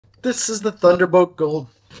This is the Thunderbolt Gold.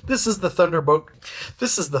 This is the Thunderbolt.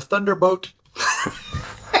 This is the Thunderbolt.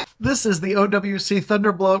 This is the OWC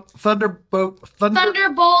Thunderbolt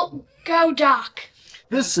Go Dock.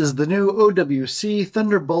 This is the new OWC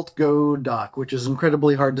Thunderbolt Go Dock, which is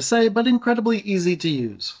incredibly hard to say, but incredibly easy to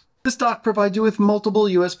use. This dock provides you with multiple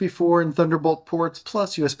USB 4 and Thunderbolt ports,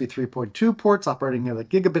 plus USB 3.2 ports operating at a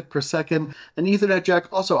gigabit per second, an Ethernet jack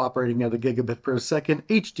also operating at a gigabit per second,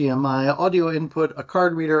 HDMI, audio input, a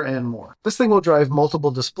card reader, and more. This thing will drive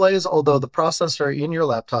multiple displays, although the processor in your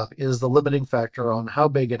laptop is the limiting factor on how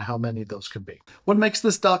big and how many those could be. What makes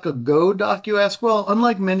this dock a Go dock, you ask? Well,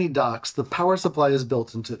 unlike many docks, the power supply is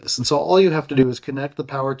built into this, and so all you have to do is connect the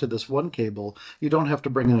power to this one cable. You don't have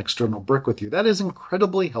to bring an external brick with you. That is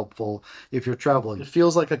incredibly helpful if you're traveling. It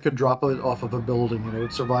feels like I could drop it off of a building and it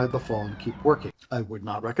would survive the fall and keep working. I would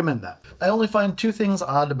not recommend that. I only find two things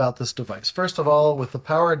odd about this device. First of all, with the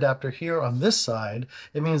power adapter here on this side,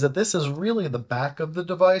 it means that this is really the back of the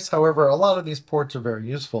device. However, a lot of these ports are very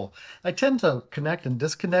useful. I tend to connect and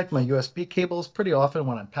disconnect my USB cables pretty often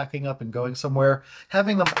when I'm packing up and going somewhere.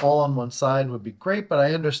 Having them all on one side would be great, but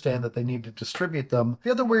I understand that they need to distribute them.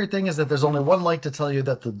 The other weird thing is that there's only one light to tell you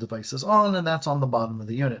that the device is on, and that's on the bottom of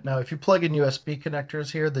the unit. Now, if you plug in USB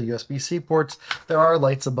connectors here, the USB-C ports, there are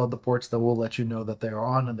lights above the ports that will let you know that they are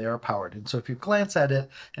on and they are powered. And so if you glance at it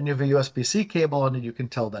and you have a USB-C cable on it, you can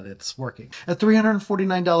tell that it's working. At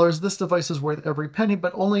 $349, this device is worth every penny,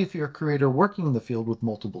 but only if you're a creator working in the field with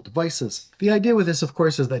multiple devices. The idea with this, of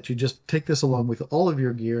course, is that you just take this along with all of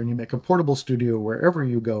your gear and you make a portable studio wherever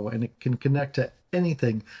you go, and it can connect to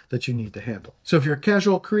anything that you need to handle. So if you're a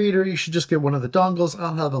casual creator, you should just get one of the dongles.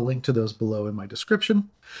 I'll have a link to those below in my description.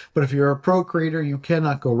 But if you're a pro creator, you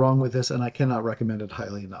cannot go wrong with this, and I cannot recommend it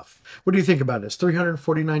highly enough. What do you think about it? Is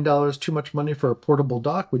 $349 too much money for a portable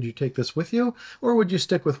dock? Would you take this with you, or would you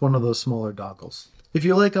stick with one of those smaller dongles? If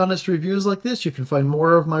you like honest reviews like this, you can find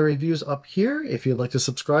more of my reviews up here. If you'd like to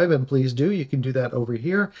subscribe, and please do, you can do that over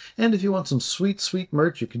here. And if you want some sweet, sweet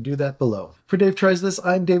merch, you can do that below. For Dave Tries This,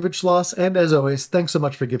 I'm David Schloss, and as always, thanks so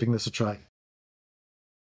much for giving this a try.